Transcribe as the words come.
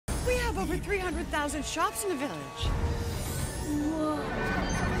over 300,000 shops in the village.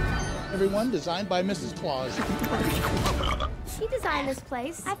 Everyone designed by Mrs. Claus. She designed this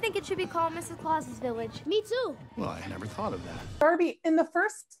place. I think it should be called Mrs. Claus's Village. Me too. Well, I never thought of that. Darby, in the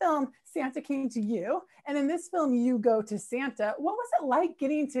first film, Santa came to you, and in this film, you go to Santa. What was it like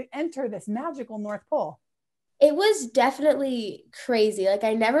getting to enter this magical North Pole? It was definitely crazy. Like,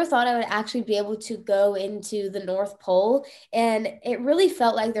 I never thought I would actually be able to go into the North Pole. And it really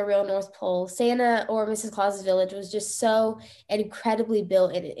felt like the real North Pole. Santa or Mrs. Claus's Village was just so incredibly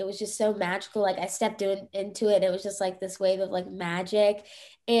built. It was just so magical. Like, I stepped into it. It was just like this wave of like magic.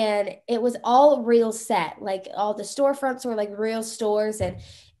 And it was all real set. Like, all the storefronts were like real stores. And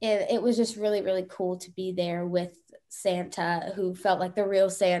it was just really, really cool to be there with Santa, who felt like the real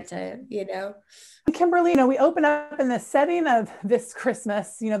Santa, you know? Kimberly, we open up in the setting of this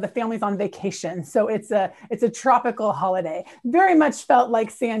Christmas, the family's on vacation. So it's a tropical holiday. Very much felt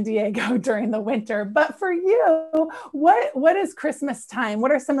like San Diego during the winter. But for you, what is Christmas time?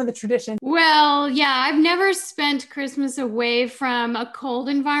 What are some of the traditions? Well, yeah, I've never spent Christmas away from a cold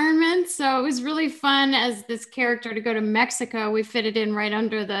environment. So it was really fun as this character to go to Mexico. We fitted in right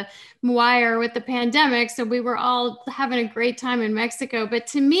under the wire with the pandemic. So we were all having a great time in Mexico. But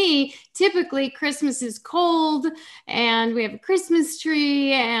to me, typically Christmas is cold and we have a Christmas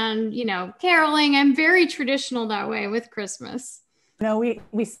tree and, caroling. I'm very traditional that way with Christmas.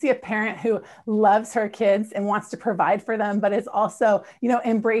 We see a parent who loves her kids and wants to provide for them, but is also,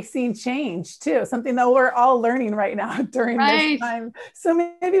 embracing change too, something that we're all learning right now during this time. So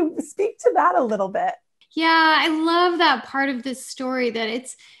maybe speak to that a little bit. Yeah, I love that part of this story, that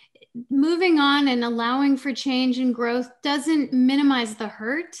it's moving on and allowing for change and growth doesn't minimize the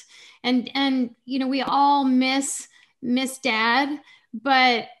hurt. And we all miss dad,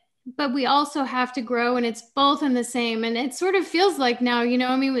 but we also have to grow, and it's both in the same. And it sort of feels like now,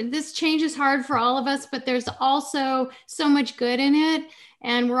 this change is hard for all of us, but there's also so much good in it.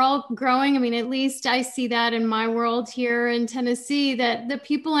 And we're all growing. At least I see that in my world here in Tennessee, that the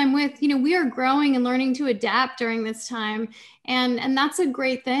people I'm with, we are growing and learning to adapt during this time. And that's a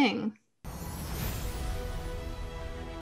great thing.